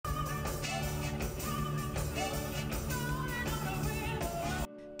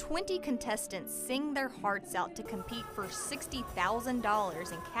20 contestants sing their hearts out to compete for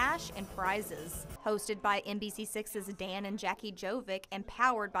 $60,000 in cash and prizes. Hosted by NBC6's Dan and Jackie Jovic and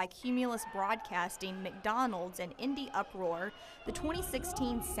powered by Cumulus Broadcasting, McDonald's, and Indie Uproar, the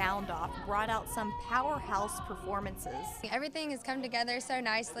 2016 Sound Off brought out some powerhouse performances. Everything has come together so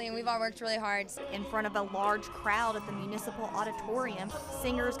nicely, and we've all worked really hard. In front of a large crowd at the Municipal Auditorium,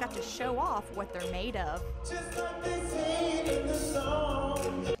 singers got to show off what they're made of.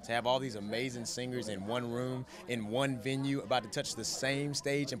 To have all these amazing singers in one room, in one venue, about to touch the same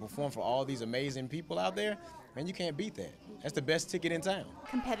stage and perform for all these amazing people out there, man, you can't beat that. That's the best ticket in town.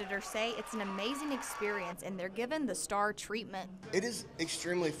 Competitors say it's an amazing experience and they're given the star treatment. It is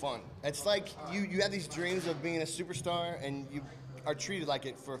extremely fun. It's like you have these dreams of being a superstar and you are treated like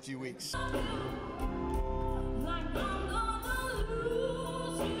it for a few weeks.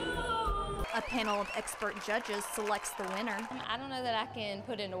 A panel of expert judges selects the winner. I don't know that I can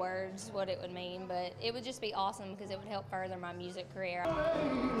put into words what it would mean, but it would just be awesome because it would help further my music career.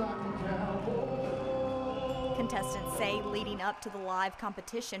 Contestants say leading up to the live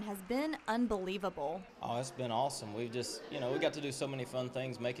competition has been unbelievable. Oh, it's been awesome. We've just, we got to do so many fun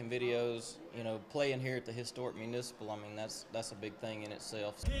things, making videos, playing here at the historic Municipal. I mean, that's a big thing in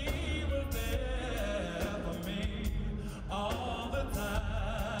itself.